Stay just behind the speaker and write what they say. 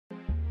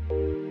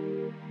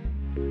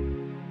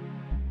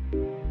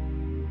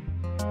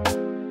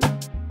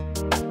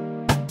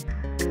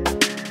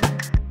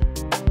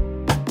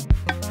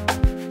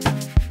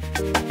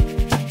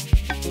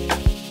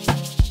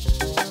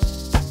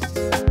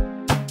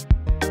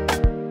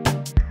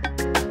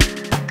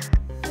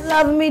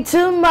love me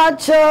too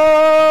much,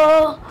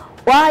 oh.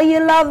 Why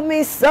you love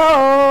me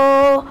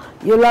so?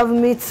 You love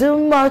me too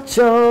much,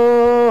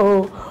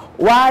 oh.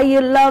 Why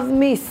you love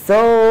me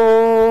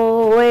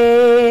so?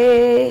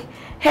 Hey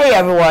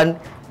everyone,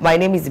 my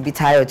name is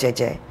Ibitayo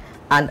Jeje,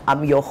 and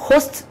I'm your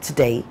host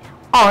today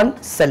on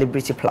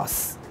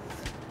CelebrityPlus.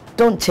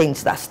 Don't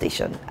change that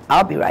station.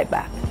 I'll be right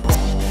back.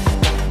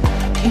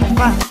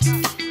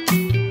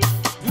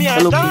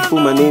 Hello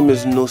people, my name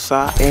is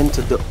Nosa, N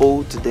to the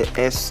O to the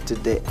S to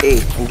the A.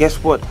 And guess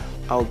what?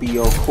 I'll be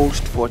your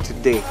host for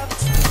today.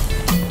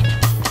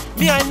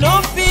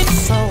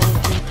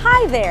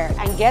 Hi there,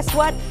 and guess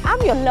what? I'm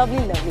your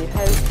lovely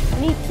host,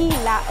 Nikki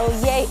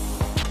Laoye.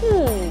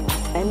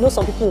 I know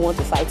some people want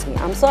to fight me.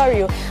 I'm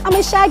sorry. I'm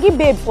a shaggy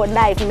babe for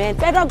life, man.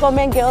 Federal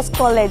Government Girls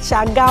College,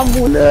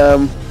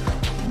 Shagamu.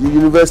 The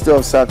University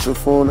of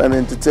Saxophone and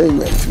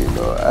Entertainment, you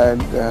know,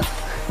 and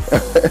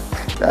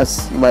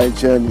that's my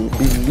journey.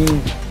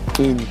 Believe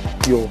in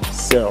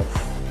yourself.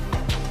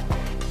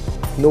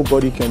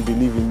 Nobody can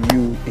believe in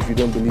you if you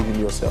don't believe in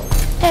yourself.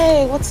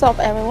 Hey, what's up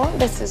everyone?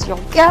 This is your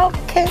girl,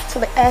 K to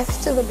the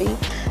S to the B.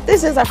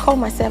 This is, I call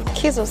myself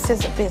Kizzo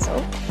Scissor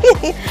Bizzle.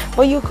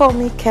 But you call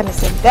me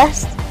Kennison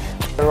Best.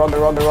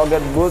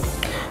 Ruggedboots.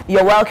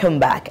 You're welcome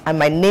back, and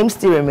my name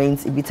still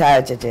remains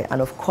Ibitayo Jeje,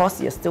 and of course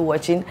you're still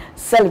watching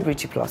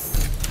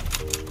CelebrityPlus.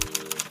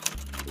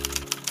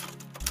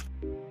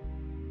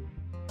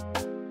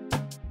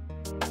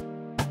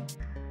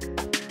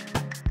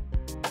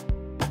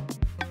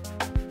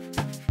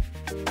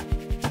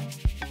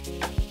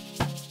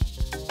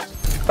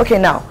 Okay,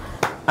 now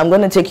I'm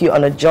going to take you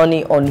on a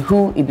journey on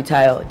who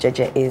Ibitayo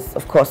Jeje is.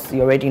 Of course,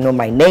 you already know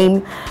my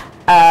name.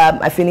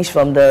 I finished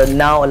from the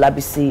now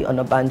Olabisi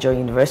Obasanjo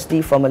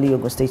University, formerly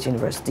Ogun State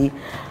University.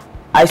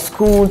 I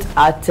schooled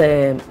at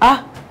primary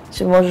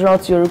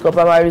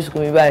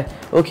school.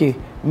 Okay,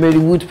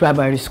 Marywood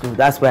Primary School.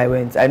 That's where I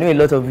went. I know a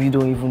lot of you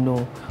don't even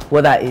know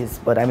what that is,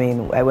 but I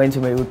mean, I went to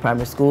Marywood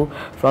Primary School.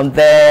 From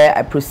there,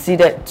 I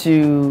proceeded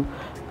to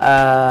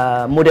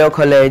Model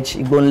College,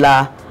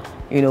 Igbonla.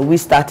 You know, we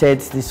started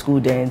the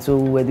school then, so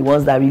we were the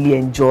ones that really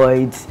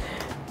enjoyed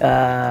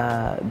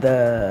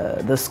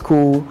the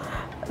school.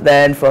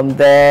 Then from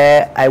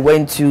there, I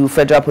went to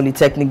Federal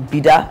Polytechnic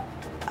Bida.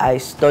 I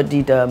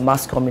studied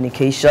mass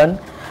communication.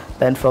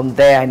 Then from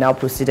there, I now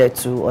proceeded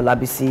to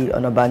Olabisi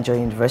Obasanjo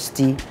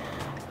University.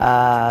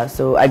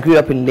 So I grew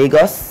up in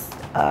Lagos.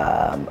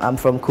 I'm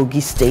from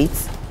Kogi State.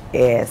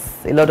 Yes,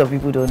 a lot of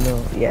people don't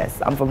know. Yes,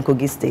 I'm from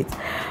Kogi State.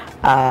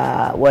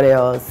 What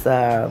else?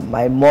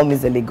 My mom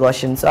is a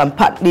Lagosian, so I'm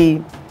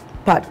partly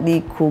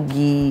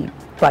Kogi,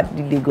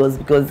 partly Lagos,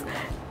 because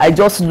I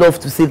just love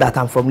to say that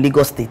I'm from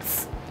Lagos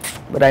State.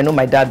 But I know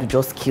my dad would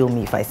just kill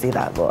me if I say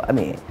that. But I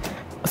mean,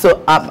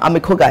 so I'm a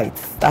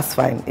Kogite. That's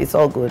fine. It's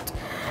all good.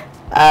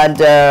 And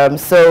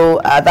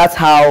that's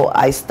how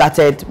I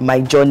started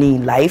my journey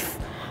in life.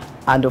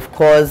 And of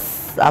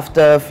course,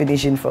 after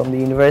finishing from the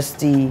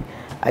university,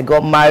 I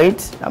got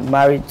married. I'm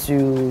married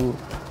to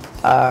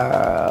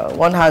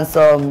one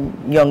handsome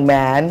young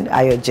man,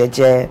 Ayo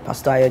Jeje,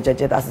 Pastor Ayo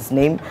Jeje, that's his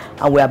name,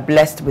 and we are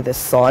blessed with a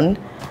son.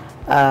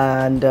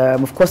 And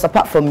of course,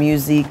 apart from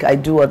music, I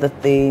do other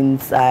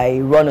things. I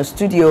run a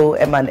studio,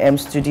 M&M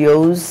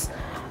Studios.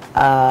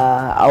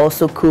 I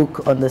also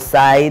cook on the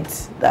side.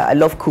 I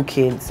love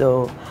cooking,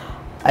 so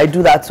I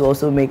do that to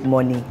also make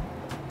money.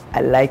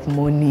 I like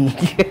money.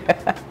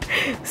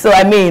 So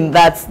I mean,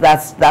 that's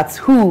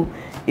who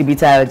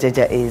Ibitayo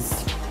Jeje is.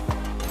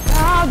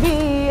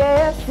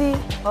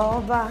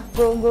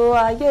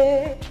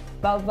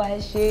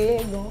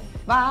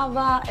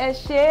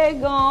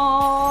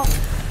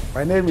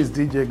 My name is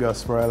DJ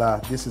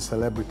Gasparella. This is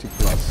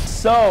CelebrityPlus.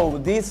 So,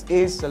 this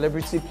is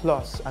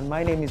CelebrityPlus, and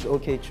my name is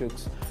OK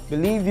Chooks.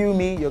 Believe you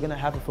me, you're going to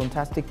have a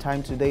fantastic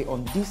time today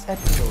on this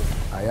episode.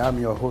 I am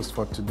your host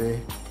for today.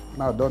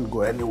 Now don't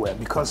go anywhere,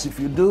 because if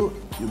you do,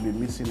 you'll be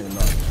missing a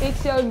lot.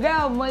 It's your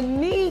girl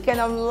Monique,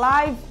 and I'm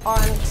live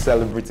on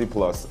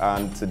CelebrityPlus,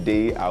 and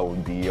today I will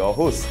be your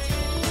host.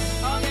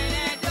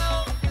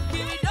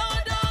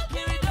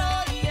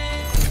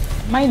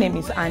 My name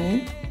is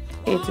Annie,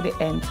 A to the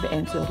N to the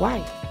N to the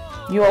Y.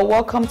 You are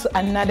welcome to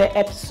another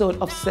episode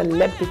of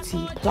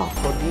CelebrityPlus.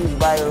 Produced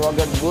by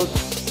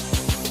Ruggedboots.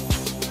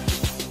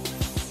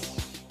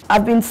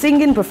 I've been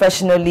singing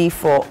professionally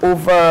for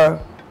over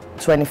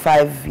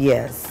 25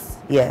 years.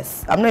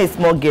 Yes, I'm not a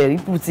small girl.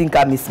 People think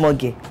I'm a small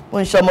girl.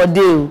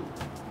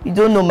 You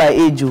don't know my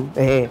age.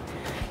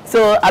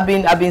 So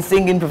I've been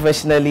singing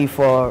professionally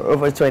for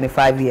over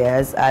 25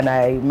 years, and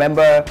I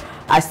remember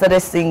I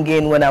started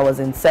singing when I was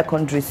in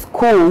secondary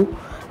school.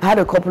 I had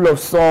a couple of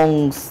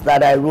songs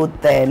that I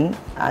wrote then,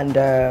 and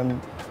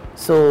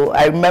so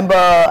I remember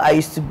I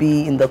used to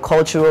be in the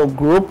cultural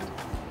group.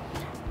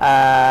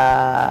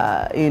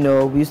 You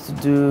know,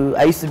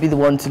 I used to be the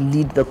one to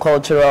lead the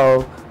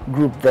cultural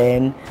group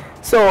then.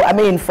 So I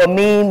mean, for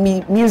me,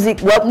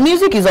 music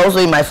is also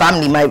in my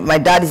family. My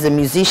dad is a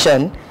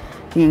musician.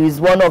 He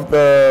is one of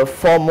the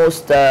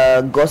foremost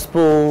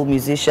gospel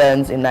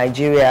musicians in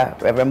Nigeria,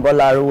 Rev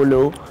Bola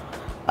Arowolo.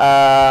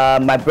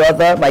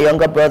 My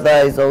younger brother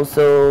is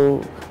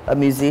also a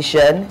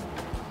musician.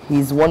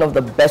 He's one of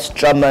the best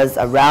drummers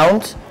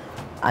around,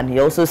 and he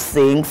also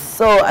sings.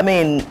 So I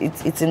mean,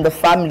 it's in the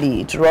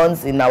family. It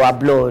runs in our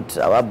blood.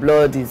 Our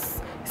blood is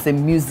a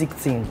music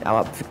thing.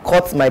 If it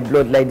cuts my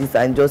blood like this,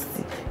 and just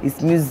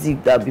it's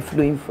music that'll be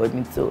flowing for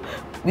me. So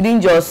we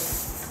didn't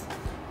just,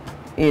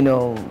 you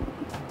know,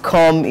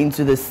 come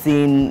into the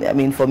scene. I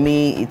mean, for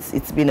me,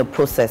 it's been a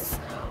process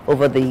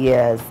over the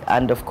years.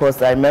 And of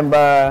course, I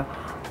remember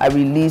I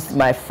released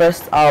my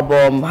first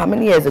album. How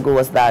many years ago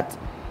was that?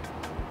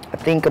 I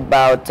think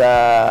about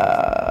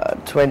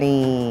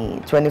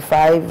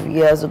 25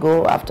 years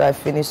ago, after I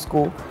finished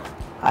school.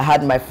 I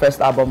had my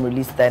first album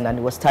released then, and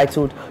it was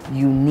titled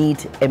You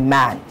Need a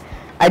Man.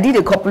 I did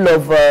a couple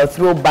of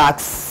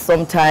throwbacks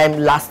sometime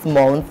last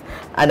month,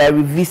 and I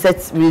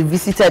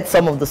revisited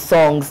some of the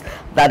songs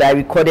that I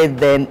recorded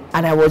then,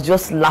 and I was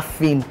just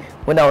laughing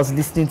when I was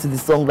listening to the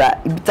song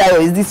that,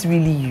 Ibitayo, is this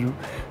really you?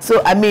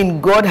 So, I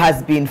mean, God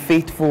has been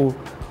faithful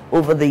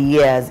over the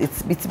years.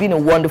 It's been a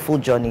wonderful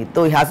journey,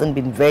 though it hasn't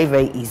been very,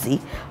 very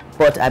easy,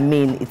 but I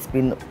mean, it's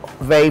been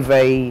very,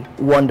 very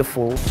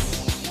wonderful.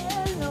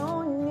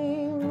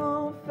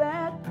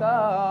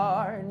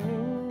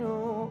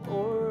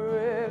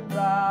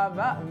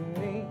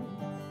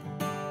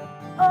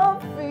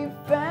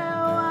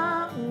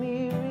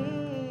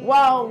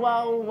 Wow,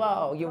 wow,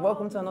 wow. You're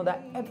welcome to another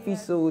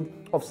episode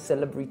of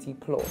Celebrity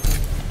Plus.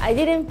 I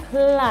didn't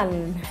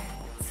plan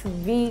to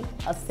be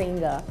a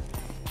singer.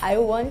 I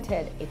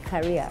wanted a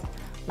career.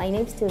 My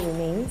name still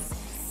remains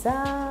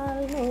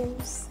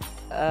Salmos.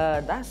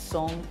 That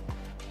song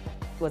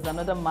was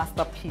another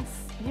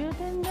masterpiece. You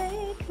didn't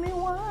make me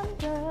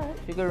wonder.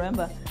 If you can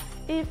remember,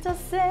 if to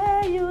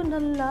say you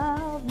don't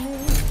love me.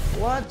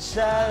 What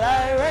shall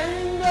I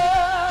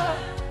render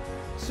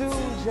to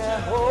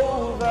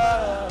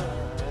Jehovah?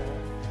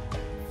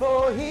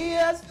 For he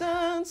has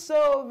done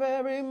so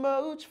very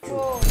much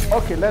for me.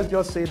 Okay, let's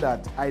just say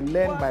that I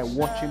learned by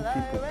watching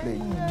people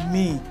play.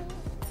 Me.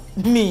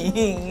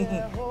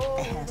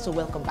 So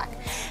welcome back.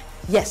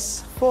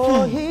 Yes.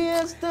 For he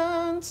has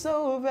done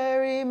so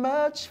very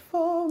much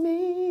for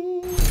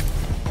me.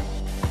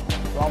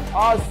 From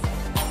us,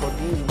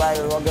 produced by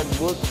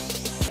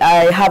Ruggedboots.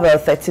 I have a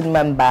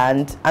 13-man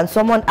band, and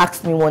someone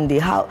asked me one day,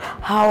 how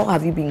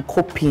have you been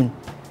coping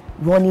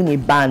running a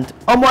band?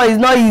 It's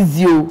not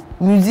easy.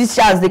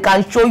 Musicians, they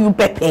can show you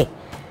pepe.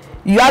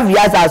 You have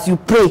rehearsals, you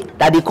pray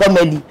that they come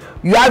early.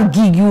 You have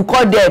gig, you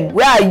call them,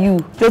 where are you?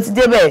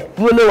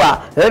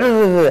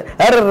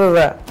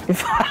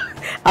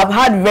 I've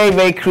had very,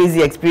 very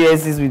crazy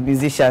experiences with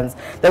musicians.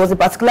 There was a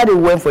particular day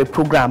we went for a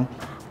program,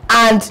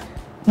 and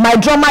my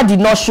drummer did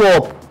not show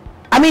up.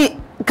 I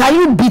mean, can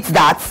you beat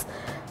that?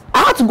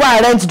 I had to go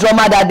and rent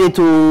drummer that day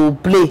to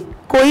play.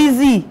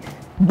 Easy.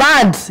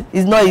 Band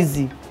is not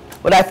easy.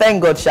 But I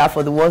thank God, Sha,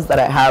 for the ones that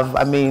I have.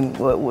 I mean,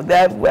 we're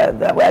getting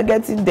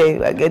there.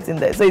 We're getting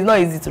there. So it's not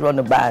easy to run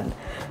a band.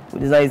 It's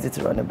not easy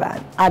to run a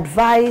band.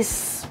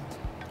 Advice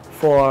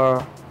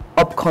for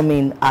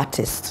upcoming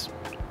artists.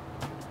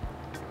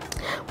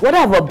 What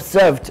I've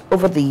observed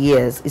over the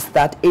years is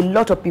that a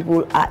lot of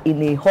people are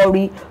in a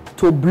hurry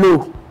to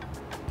blow.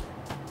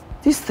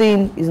 This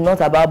thing is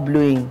not about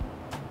blowing.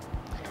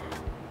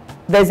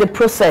 There's a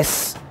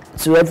process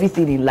to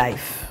everything in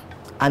life,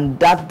 and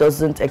that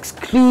doesn't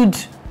exclude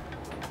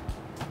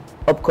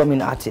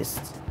upcoming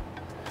artists.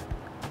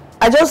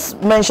 I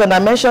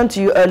mentioned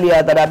to you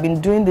earlier that I've been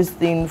doing this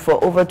thing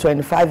for over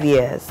 25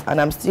 years,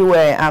 and I'm still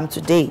where I am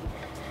today.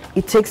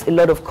 It takes a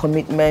lot of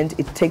commitment,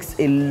 it takes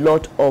a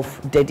lot of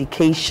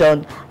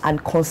dedication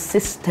and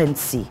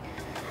consistency.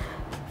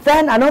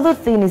 Then another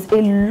thing is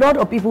a lot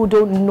of people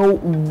don't know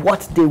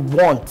what they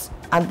want,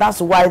 and that's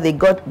why they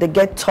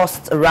get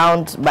tossed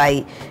around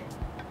by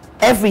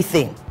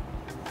everything.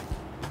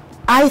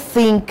 I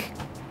think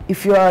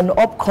if you're an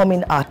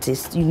upcoming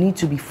artist, you need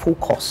to be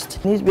focused.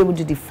 You need to be able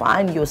to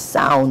define your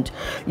sound.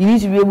 You need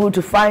to be able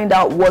to find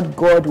out what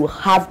God will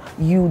have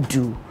you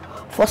do.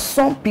 For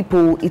some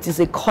people, it is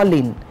a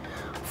calling.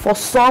 For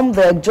some,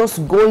 they're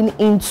just going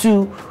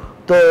into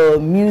the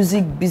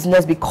music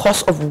business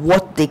because of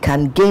what they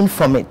can gain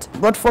from it.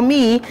 But for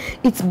me,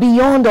 it's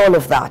beyond all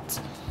of that.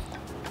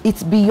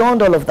 It's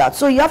beyond all of that.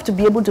 So you have to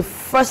be able to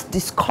first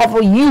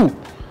discover you.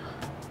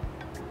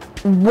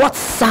 What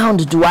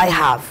sound do I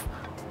have?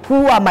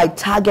 Who are my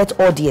target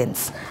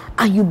audience?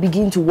 And you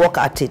begin to work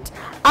at it.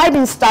 I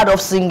didn't start off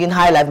singing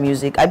high life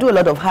music. I do a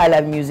lot of high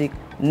life music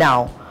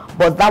now,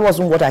 but that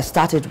wasn't what I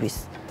started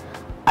with.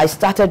 I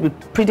started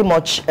with pretty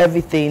much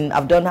everything.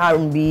 I've done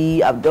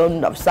R&B, I've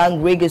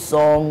sang reggae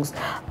songs,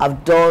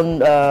 I've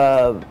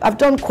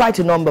done quite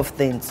a number of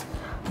things.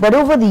 But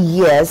over the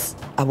years,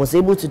 I was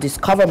able to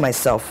discover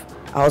myself.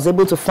 I was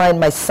able to find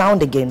my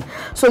sound again.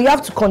 So you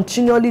have to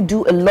continually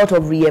do a lot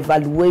of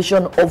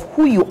re-evaluation of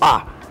who you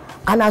are.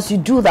 And as you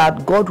do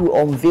that, God will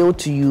unveil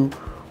to you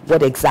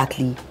what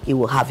exactly He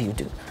will have you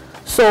do.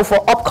 So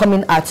for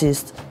upcoming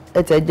artists,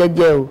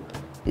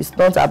 it's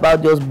not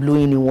about just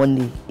blowing in one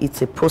day.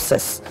 It's a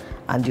process.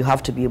 and you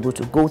have to be able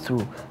to go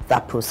through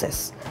that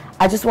process.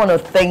 I just want to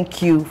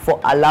thank you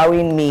for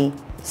allowing me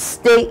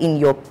stay in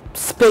your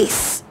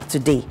space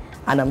today,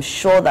 and I'm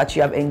sure that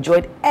you have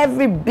enjoyed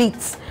every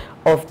bit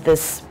of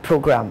this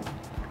program.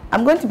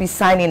 I'm going to be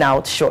signing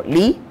out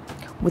shortly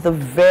with a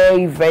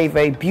very, very,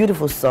 very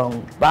beautiful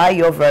song by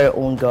your very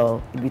own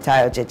girl,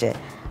 Ibitayo Jeje.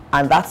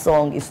 And that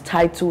song is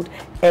titled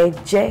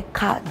Eje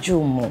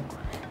Kajumo.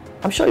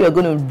 I'm sure you're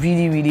going to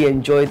really, really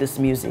enjoy this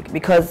music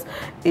because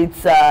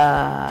it's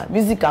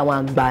music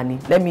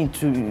awangbani. Let me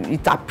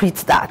interpret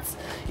that.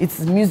 It's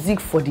music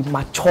for the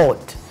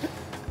matured.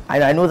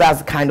 And I know that's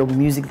the kind of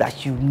music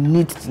that you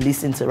need to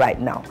listen to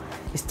right now.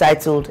 It's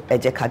titled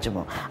Eje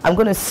Kajumo. I'm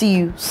going to see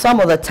you some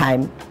other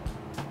time.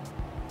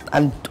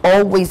 And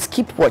always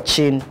keep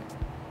watching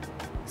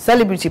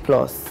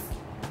CelebrityPlus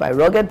by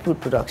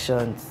Ruggedboots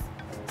Productions.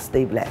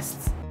 Stay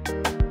blessed.